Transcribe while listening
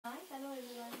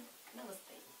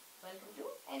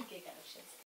NK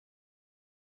Collections.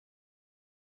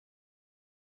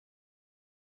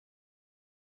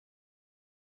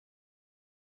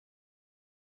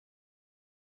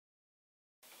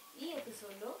 ఈ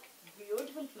episode లో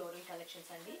beautiful floral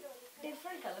collections అండి.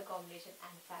 Different colour combination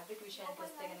and fabric విషయానికి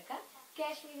వస్తే గనక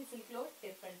కాశ్మీరీ సిల్క్ లో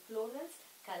different florals,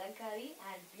 Kalamkari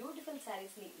and beautiful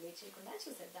saris ని వేర్ చేయకుండా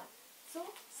చూసేద్దాం. సో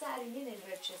సారీని నేను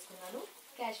వేర్ చేసుకున్నాను.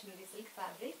 Kashmiri silk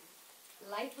fabric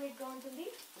light weight గా ఉంటుంది,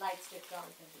 లైట్ స్వెట్ గా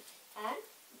ఉంటుంది అండ్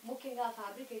ముఖ్యంగా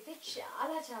ఫ్యాబ్రిక్ అయితే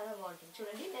చాలా చాలా బాగుంటుంది.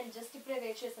 చూడండి, నేను జస్ట్ ఇప్పుడే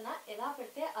వేర్ చేసినా ఎలా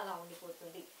పెడితే అలా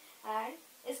ఉండిపోతుంది అండ్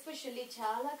ఎస్పెషల్లీ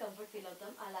చాలా కంఫర్ట్ ఫీల్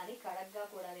అవుతాం. అలానే కడక్గా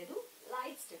కూడా లేదు,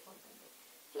 లైట్ స్టిఫ్ ఉంటుంది,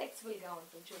 ఫ్లెక్సిబుల్ గా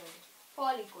ఉంటుంది. చూడండి,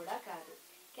 ఫాలింగ్ కూడా కాదు.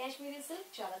 కాశ్మీరీ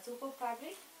సిల్క్ చాలా సూపర్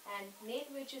ఫ్యాబ్రిక్ అండ్ నేను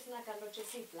వేర్ చేసిన కలర్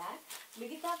వచ్చేసి బ్లాక్.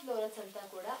 మిగతా ఫ్లోరల్స్ అంతా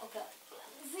కూడా ఒక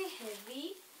క్లమ్జీ హెవీ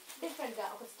డిఫరెంట్ గా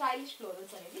ఒక స్టైలిష్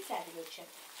ఫ్లోరల్స్ అనేది శారీలో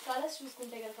వచ్చారు. కలర్స్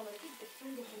చూసుకుంటే కనుక మనకి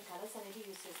డిఫరెంట్ డిఫరెంట్ కలర్స్ అనేది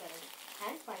యూస్ చేశారండి.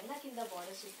 అండ్ పైన కింద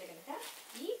బార్డర్స్ చూస్తే కనుక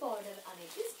ఈ బార్డర్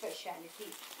అనేది స్పెషాలిటీ.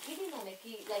 ఇది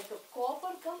మనకి లైక్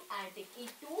కాపర్ కమ్ యాంటిక్, ఈ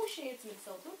 2 షేడ్స్ మిక్స్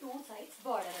అవుతూ 2 సైడ్స్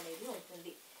బార్డర్ అనేది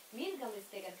ఉంటుంది. మీరు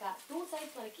గమనిస్తే కనుక 2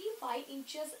 సైడ్స్ మనకి 5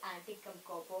 inches antique come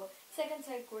copper, second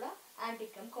side కూడా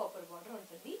యాంటిక్ కమ్ కాపర్ బార్డర్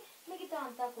ఉంటుంది. మిగతా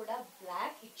అంతా కూడా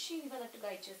బ్లాక్ ఇచ్చి ఇవ్వనట్టుగా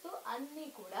ఇచ్చేస్తూ అన్ని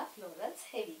కూడా ఫ్లోరల్స్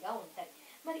హెవీగా ఉంటాయి.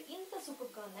 మరి ఇంత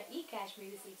సూపర్ గా ఉన్న ఈ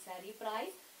Kashmiri silk sari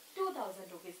price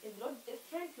 2000 rupees. ఇందులో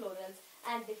different florals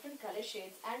and different colour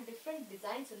shades and different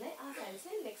designs ఉన్నాయి. ఆ శారీస్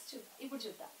ని నెక్స్ట్ ఇప్పుడు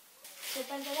చూద్దాం.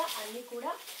 చెప్పాను కదా అన్ని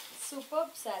కూడా సూపర్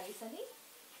శారీస్ అని.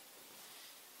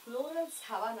 ఫ్లోరల్స్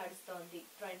హవా నడుస్తోంది,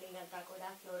 ట్రెండింగ్ అంతా కూడా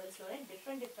ఫ్లోరల్స్ లోనే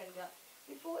డిఫరెంట్ డిఫరెంట్ గా.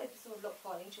 బిఫోర్ ఎపిసోడ్ లో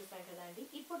ఫాలోయింగ్ చూసాం కదా అండి,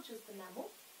 ఇప్పుడు చూస్తున్నాము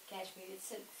Kashmiri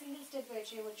silk. Single step wear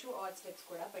చేయవచ్చు, ఆల్ స్టెప్స్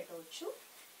కూడా పెట్టవచ్చు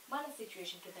మన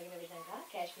సిచ్యువేషన్ కి తగిన విధంగా.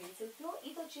 కాశ్మీరీ సిల్క్ లో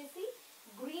ఇది వచ్చేసి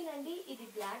గ్రీన్ అండి, ఇది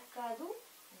బ్లాక్ కాదు,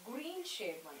 గ్రీన్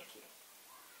షేడ్ మనకి.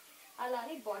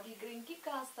 అలానే బాటిల్ గ్రీన్ కి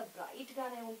కాస్త బ్రైట్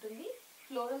గానే ఉంటుంది.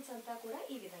 ఫ్లోరల్స్ అంతా కూడా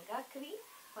ఈ విధంగా క్రీమ్,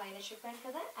 పైన చెప్పాను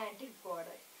కదా యాంటిక్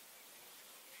బార్డర్.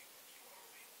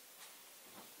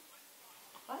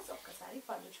 ఫస్ట్ ఒక్కసారి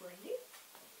పళ్ళు చూడండి,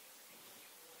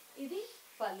 ఇది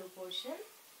పళ్ళు portion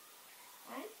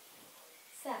and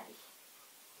sari.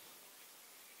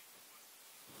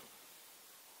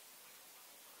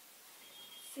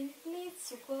 Simply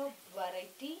super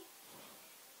variety.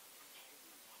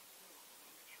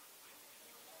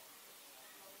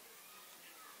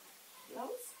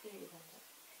 Blouse ఈ విధంగా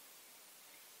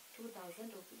 2000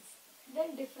 రూపీస్.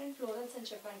 దెన్ డిఫరెంట్ ఫ్లోరల్స్ అని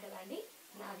చెప్పాను కదా అండి,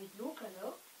 నాది బ్లూ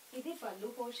కలర్. ఇది పళ్ళు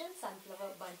పోర్షన్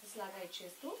సన్ఫ్లవర్ బంచెస్ లాగా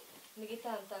ఇచ్చేస్తూ మిగతా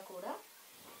అంతా కూడా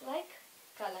లైక్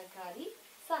కలంకారీ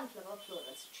సన్ఫ్లవర్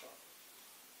ఫ్లోరల్స్ ఇచ్చారు.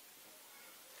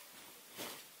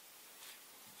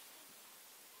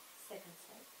 సెకండ్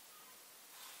సైడ్,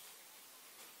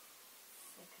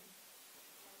 సెకండ్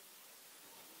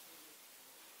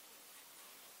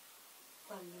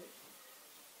పళ్ళు,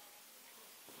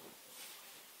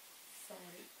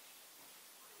 sorry,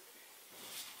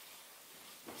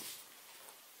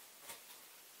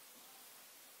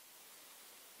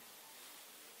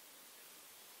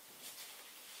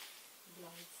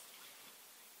 blouse.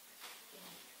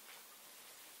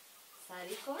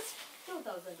 Sorry cost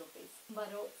 2000 rupees.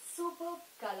 మరో super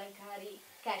Kalamkari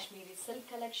Kashmiri silk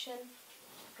collection.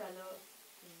 Colour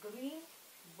green,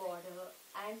 border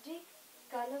antique,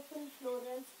 colorful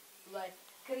florals with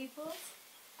creepers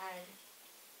and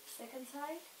second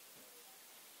side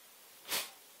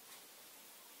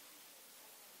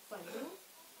pallu,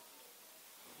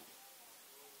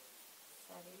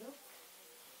 saree look,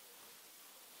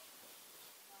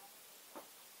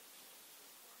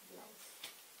 blouse.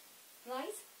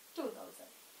 Price 2000.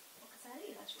 ఒకసారి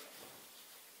ఇలా చూడండి,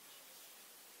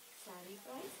 saree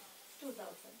price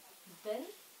 2000. Then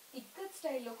ఇక్కత్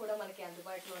స్టైల్లో కూడా మనకి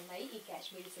అందుబాటులో ఉన్నాయి ఈ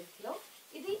కాశ్మీరీ సిల్క్ లో.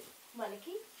 ఇది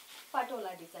మనకి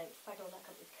పటోలా డిజైన్, పటోలా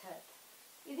ఇక్కత్.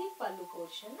 ఇది పళ్ళు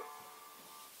పోర్షన్.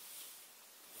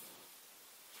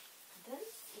 దెన్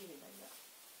ఈ విధంగా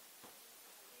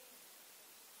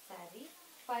శారీ.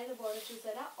 పైన బార్డర్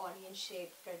చూసారా, ఆనియన్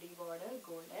షేప్ కడ్డీ బార్డర్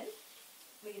గోల్డెన్.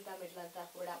 మిగతా మిడ్లంతా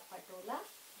కూడా patola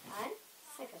and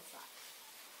second sir.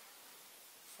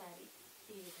 Sari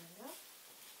ఈ విధంగా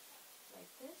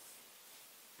like this.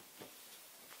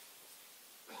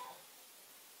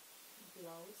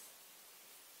 Blouse,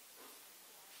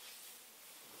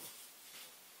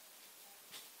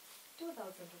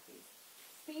 ₹2000.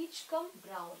 Peach cum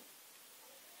brown.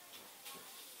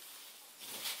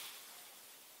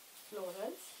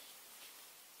 Florals,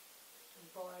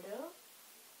 border,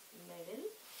 middle,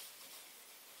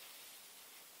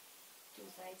 2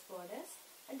 sides borders.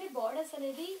 అంటే బార్డర్స్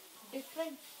అనేది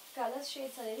డిఫరెంట్ కలర్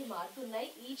షేడ్స్ అనేది మారుతున్నాయి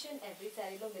ఈచ్ అండ్ ఎవ్రీ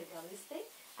శారీలో మీరు గమనిస్తే.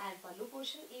 అండ్ పళ్ళు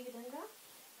పోర్షన్ ఈ విధంగా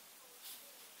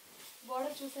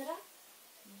బార్డర్ చూసారా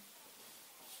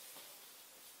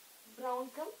brown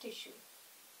come tissue.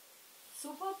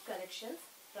 Super collections.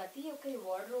 ప్రతి ఒక్క ఈ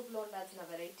వార్డ్రోబ్ లో ఉండాల్సిన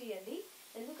వెరైటీ అండి.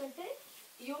 ఎందుకంటే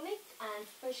యూనిక్ అండ్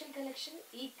స్పెషల్ కలెక్షన్.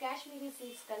 ఈ Kashmiri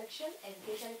silks collection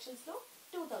NK collections లో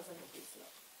 2000 రూపీస్ లో.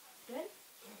 దెన్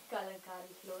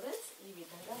కలంకారీ ఫ్లోరల్స్ ఈ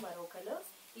విధంగా మరో కలర్.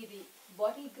 ఇది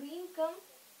bottle green come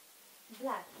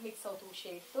black mix అవుతూ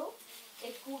షేడ్ తో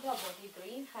ఎక్కువగా బాటిల్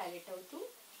గ్రీన్ హైలైట్ అవుతూ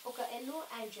ఒక yellow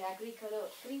and jaggery colour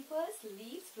creepers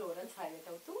leaves florals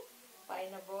highlight అవుతూ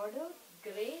పైన border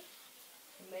grey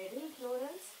middle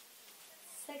florals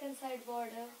second side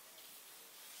border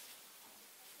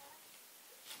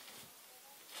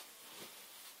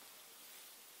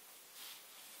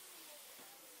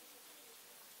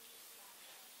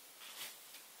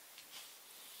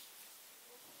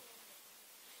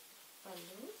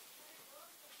పళ్ళు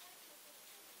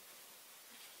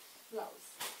బ్లౌజ్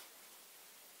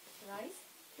ప్రైస్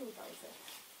 2000.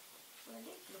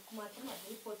 చూడండి లుక్ మాత్రం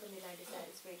అదిరిపోతుంది ఇలాంటి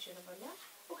శారీస్ వేర్ చేయడం వల్ల.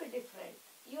 ఒక డిఫరెంట్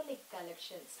యూనిక్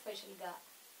కలెక్షన్ స్పెషల్గా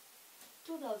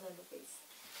 2000 రూపీస్.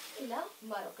 ఇలా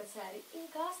మరొక శారీ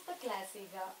ఇంకాస్త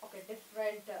క్లాసీగా ఒక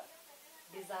డిఫరెంట్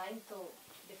డిజైన్తో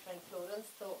different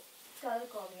ఫ్లోరల్స్తో colour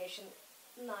combination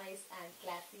nice and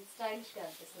classy స్టైలిష్గా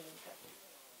అనిపిస్తుంది. ఇంకా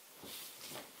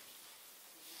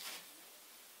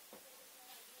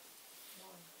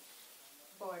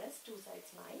borders two sides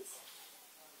nice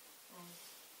and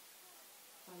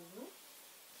pallu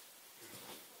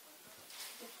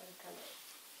different color.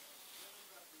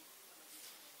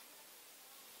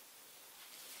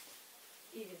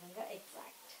 ఈ విధంగా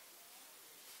ఎగ్జాక్ట్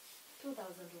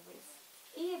 2000 రూపీస్.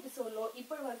 ఈ ఎపిసోడ్ లో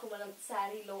ఇప్పటి వరకు మనం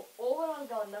శారీలో ఓవరాల్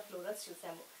గా ఉన్న ఫ్లోరల్స్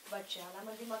చూసాము. బట్ చాలా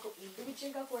మంది మాకు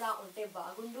ఇండివిజువల్ గా కూడా ఉంటే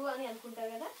బాగుండు అని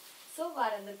అనుకుంటారు కదా. సో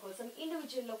వారందరి కోసం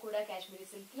ఇండివిజువల్ లో కూడా కాశ్మీరీ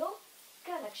సిల్క్ లో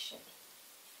collection.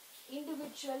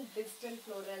 Individual digital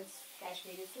florals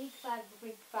Kashmiri silk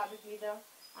fabric మీద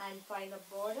అండ్ పైన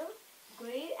బార్డర్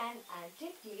గ్రే అండ్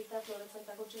యాంటిక్. మిగతా ఫ్లోరల్స్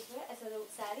అంతా కూడా చూసినా అసలు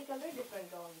శారీ కలర్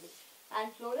డిఫరెంట్ గా ఉంది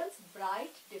and florals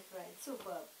bright different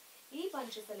super. ఈ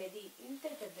బంచెస్ అనేది ఇంత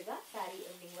పెద్దగా శారీ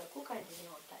ఎండింగ్ వరకు కంటిన్యూ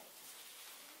అవుతాయి.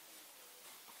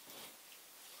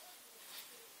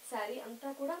 శారీ అంతా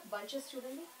కూడా బంచెస్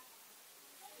చూడండి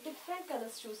డిఫరెంట్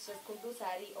కలర్స్ చూస్ చేసుకుంటూ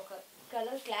శారీ ఒక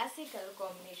కలర్ క్లాసిక్ కలర్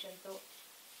కాంబినేషన్తో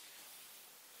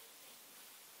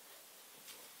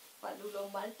పళ్ళులో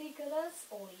multi colours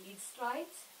only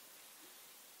stripes.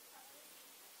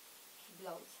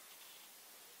 Blouse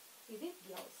ఇది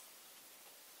బ్లౌజ్.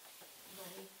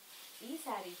 మరి ఈ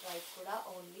శారీ ప్రైస్ కూడా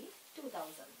ఓన్లీ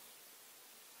 2000.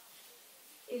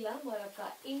 ఇలా మరొక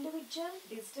ఇండివిజువల్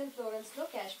డిజిటల్ ఫ్లోరల్స్ లో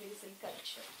కాశ్మీరీ సిల్క్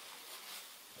కలెక్షన్.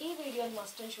 ఈ వీడియోని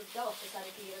మస్ట్ అండ్ షుడ్ గా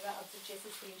ఒక్కసారి క్లియర్ గా అబ్జర్వ్ చేసి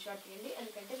స్క్రీన్ షాట్ తీయండి.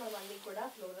 ఎందుకంటే మనం అన్ని కూడా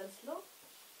ఫ్లోరల్స్ లో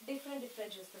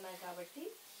డిఫరెంట్ చూస్తున్నాం కాబట్టి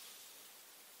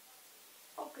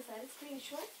ఒక్కసారి స్క్రీన్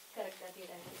షాట్ కరెక్ట్ గా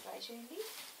తీయడానికి ట్రై చేయండి.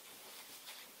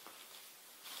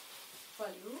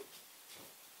 పళ్ళు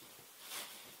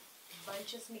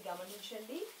బంచెస్ ని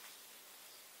గమనించండి.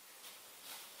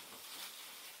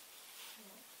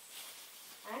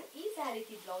 అండ్ ఈ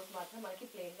శారీకి బ్లౌజ్ మాత్రం మనకి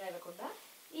ప్లెయిన్ గా ఇవ్వకుండా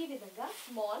ఈ విధంగా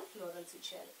స్మాల్ ఫ్లోరల్స్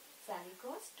ఇచ్చారు. శారీ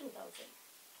కాస్ట్ 2000.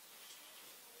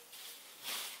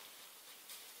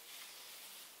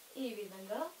 ఈ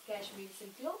విధంగా కాశ్మీరీ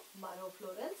సిల్క్ లో మరో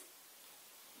florals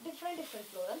different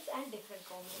florals and different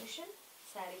combination.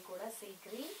 Sari కూడా సీ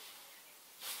గ్రీన్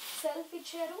సెల్ఫ్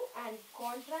ఇచ్చారు అండ్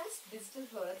కాంట్రాస్ట్ డిజిటల్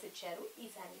ఫ్లోరల్స్ ఇచ్చారు. ఈ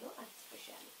శారీలో అది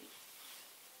స్పెషాలిటీ.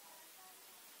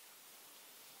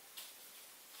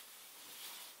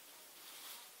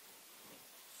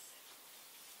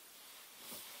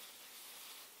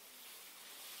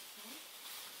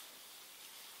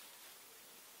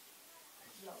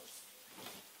 బ్లౌజ్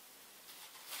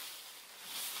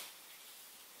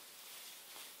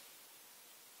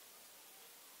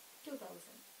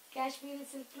కాశ్మీరీ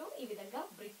సిల్క్ లో ఈ విధంగా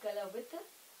brick colour with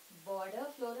border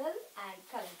floral and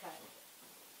Kalamkari.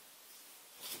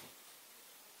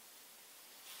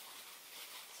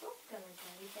 So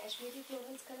Kalamkari Kashmiri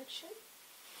florals collection.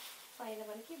 పైన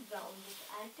మనకి బ్రౌన్ విత్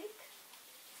యాంటిక్.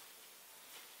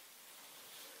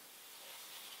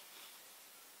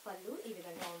 పళ్ళు ఈ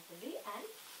విధంగా ఉంటుంది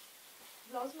అండ్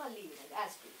బ్లౌజ్ మళ్ళీ ఈ విధంగా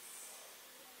as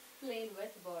plain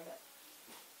with border.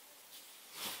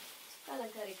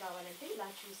 Kalamkari కావాలంటే ఇలా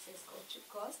చూస్ చేసుకోవచ్చు.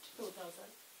 కాస్ట్ 2000.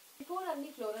 బిఫోర్ అన్ని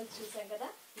ఫ్లోరల్స్ చూసాం కదా,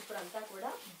 ఇప్పుడు అంతా కూడా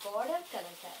బార్డర్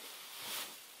కలంకారీ.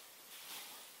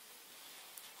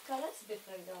 కలర్స్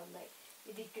డిఫరెంట్ గా ఉన్నాయి.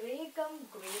 ఇది గ్రే కమ్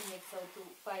గ్రే మిక్స్ అవుతూ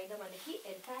పైన మనకి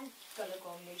ఎలిఫెంట్ కలర్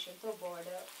కాంబినేషన్ తో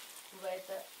బార్డర్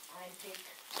విత్ యాంటిక్.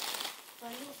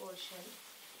 పళ్ళు పోర్షన్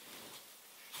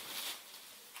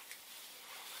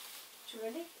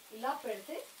చూడండి ఇలా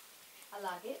పెడితే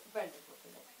అలాగే బెండ్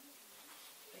అయిపోతుంది.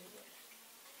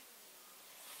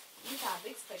 ఈ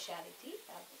ఫ్యాబ్రిక్ స్పెషాలిటీ.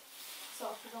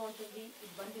 సాఫ్ట్గా ఉంటుంది,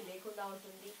 ఇబ్బంది లేకుండా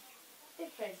ఉంటుంది.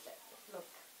 Different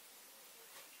look.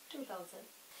 2000.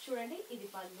 చూడండి ఇది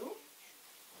పళ్ళు.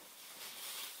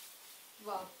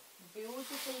 Wow,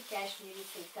 beautiful Kashmiri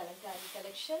silk Kalamkari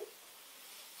collection.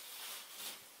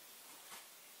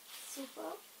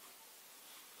 Super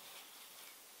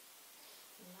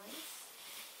nice.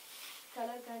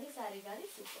 Colour కానీ శారీ కానీ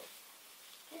సూపర్.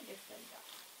 డిఫరెంట్గా.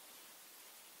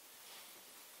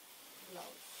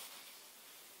 Blouse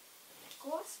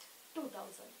cost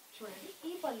 2000. చూడండి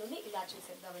ఈ పళ్ళుని ఇలా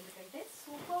చూసేద్దాం, ఎందుకంటే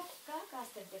సూపర్గా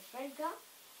కాస్త డిఫరెంట్గా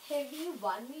హెవీ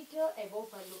 1 మీటర్ అబోవ్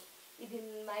పళ్ళు. ఇది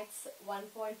మ్యాక్స్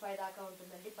 1.5 దాకా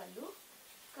ఉంటుందండి పళ్ళు.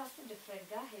 కాస్త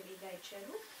డిఫరెంట్గా హెవీగా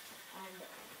ఇచ్చారు. అండ్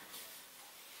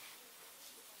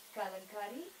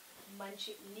కలంకారీ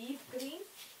మంచి leaf green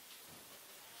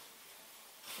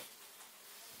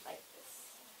like this.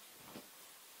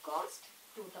 Cost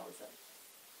 2000.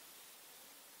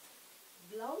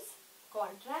 Blouse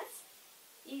contrast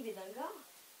ఈ విధంగా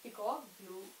peacock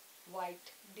blue white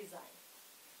design.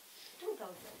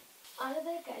 2000.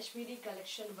 Another Kashmiri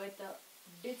collection with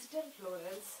digital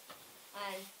florals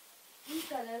and ఈ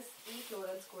కలర్స్ ఈ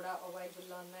ఫ్లోరల్స్ కూడా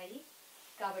అవైలబుల్లో ఉన్నాయి.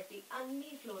 కాబట్టి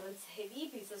అన్ని ఫ్లోరల్స్ హెవీ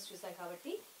పీసెస్ చూసాం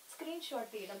కాబట్టి స్క్రీన్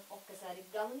షాట్ తీయడం ఒక్కసారి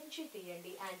గమనించి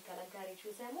తీయండి. అండ్ కలంకారీ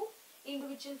చూసాము,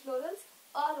 individual florals,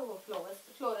 all over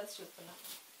florals చూస్తున్నాం.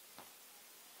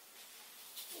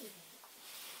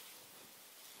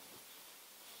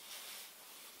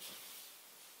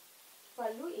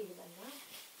 పళ్ళు ఈ విధంగా.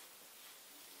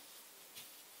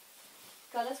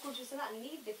 కలర్స్ కూడా చూసారా,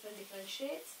 అన్ని different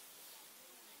shades.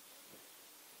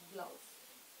 Blouse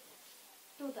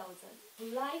 2000.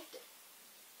 Light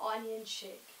onion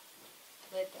shade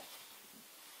with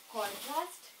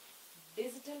contrast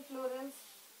digital florals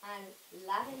and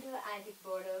lavender antique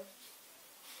border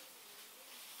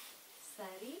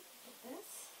saree like this.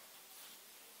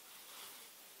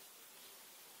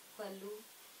 Pallu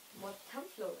మొత్తం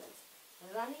florals.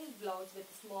 Running blouse with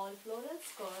small florals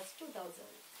cost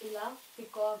 2000. Ila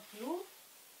peacock blue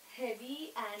heavy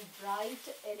and bright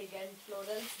elegant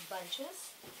florals bunches.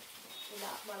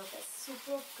 Ila maroka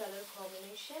superb color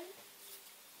combination.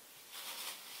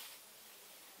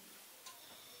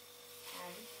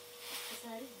 And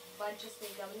ఒకసారి bunches ని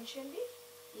గమనించండి,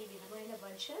 ఈ విధమైన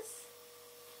bunches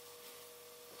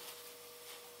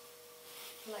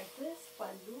like this.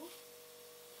 పళ్ళు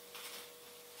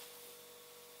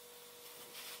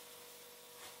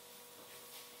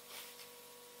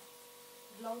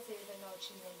blouse ఏ విధంగా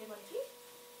వచ్చిందంటే మనకి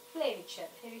ప్లెయిన్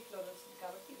ఇచ్చారు, హెవీ ఫ్లోరల్స్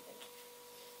కాబట్టి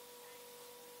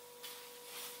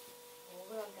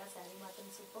ఓవరాల్ గా శారీ మాత్రం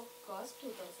సూపర్. కాస్ట్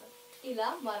 2000. ఇలా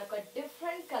మరొక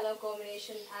different colour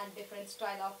combination and different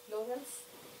style of florals.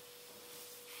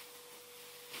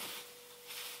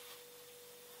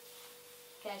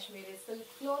 Kashmiri silk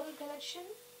floral collection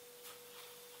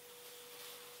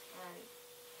and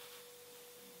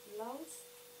blouse.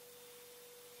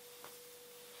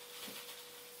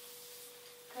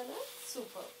 Color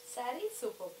super, saree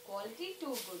super, quality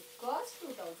too good. Cost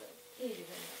 2000.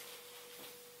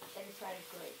 Elephant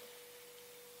grey.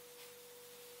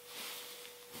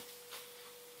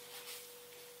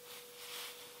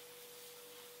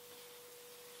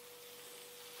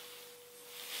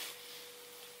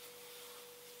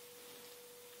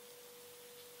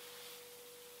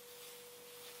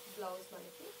 Blouse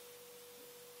మనకి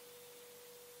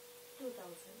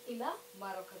 2000. ఇలా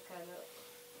మరొక colour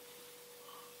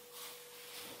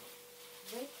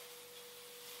with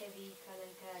heavy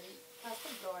Kalamkari, కాస్త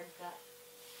బ్రాడ్గా.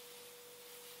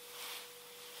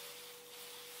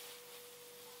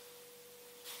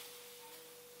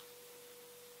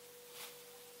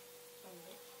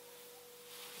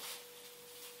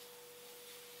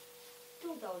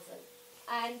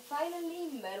 And finally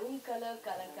maroon color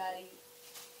Kalamkari.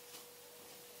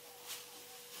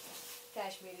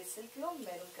 Kashmiri silk లో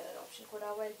maroon colour option కూడా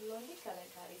available ఉంది.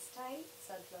 Kalamkari style,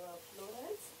 sunflower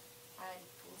florals and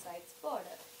 2 sides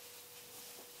border.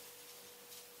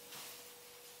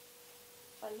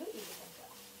 పళ్ళు ఈ విధంగా.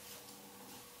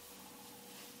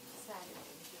 శారీ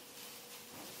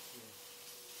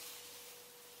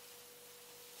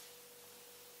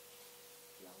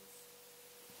బ్లౌజ్.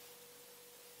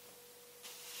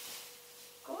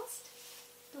 కాస్ట్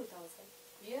 2000.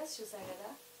 ఇయర్స్ చూసాం కదా,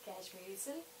 కాశ్మీరీ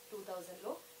సిల్క్ 2000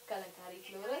 లో కలంకారీ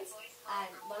ఫ్లోరల్స్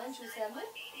అండ్ మనం చూసాము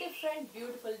different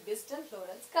beautiful digital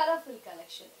florals colourful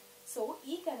collection. So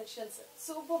ఈ కలెక్షన్స్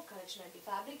సూపర్ కలెక్షన్ అండి.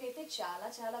 ఫ్యాబ్రిక్ అయితే చాలా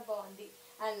చాలా బాగుంది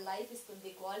అండ్ లైఫ్ ఇస్తుంది.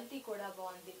 క్వాలిటీ కూడా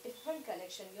బాగుంది, డిఫరెంట్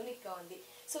కలెక్షన్, యూనిక్ గా ఉంది.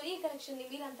 సో ఈ కలెక్షన్ ని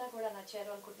మీరంతా కూడా నచ్చారు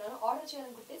అనుకుంటున్నాను. ఆర్డర్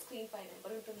చేయాలనుకుంటే స్క్రీన్ పై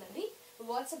నెంబర్ ఉంటుందండి,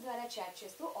 వాట్సాప్ ద్వారా చాట్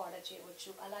చేస్తూ ఆర్డర్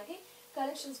చేయవచ్చు. అలాగే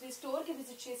కలెక్షన్స్ ని స్టోర్ కి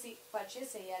విజిట్ చేసి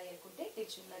పర్చేస్ చేయాలి అనుకుంటే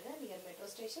టిర్చుల్ Nagar near metro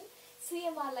station,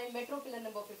 CMR line metro pillar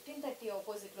number 1530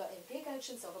 opposite లో ఎంకే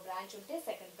కలెక్షన్స్ ఒక బ్రాంచ్ ఉంటే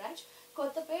second branch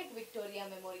Kothapet Victoria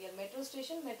memorial metro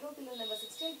station metro pillar number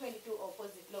 1622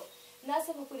 opposite లో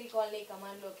నరసింహపురి కాలనీ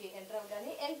కమాండ్ లోకి ఎంటర్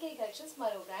అవగానే ఎల్కే కలెక్షన్స్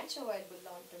మరో బ్రాంచ్ అవైలబుల్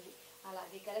గా ఉంటుంది.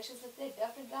 అలాగే కలెక్షన్స్ వస్తే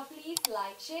డెఫినెట్ గా please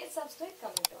like, share, subscribe,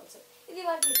 comment also. ఇది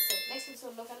వాటి ఎపిసోడ్. నెక్స్ట్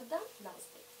ఎపిసోడ్ లో కలుద్దాం.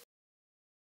 నమస్తే.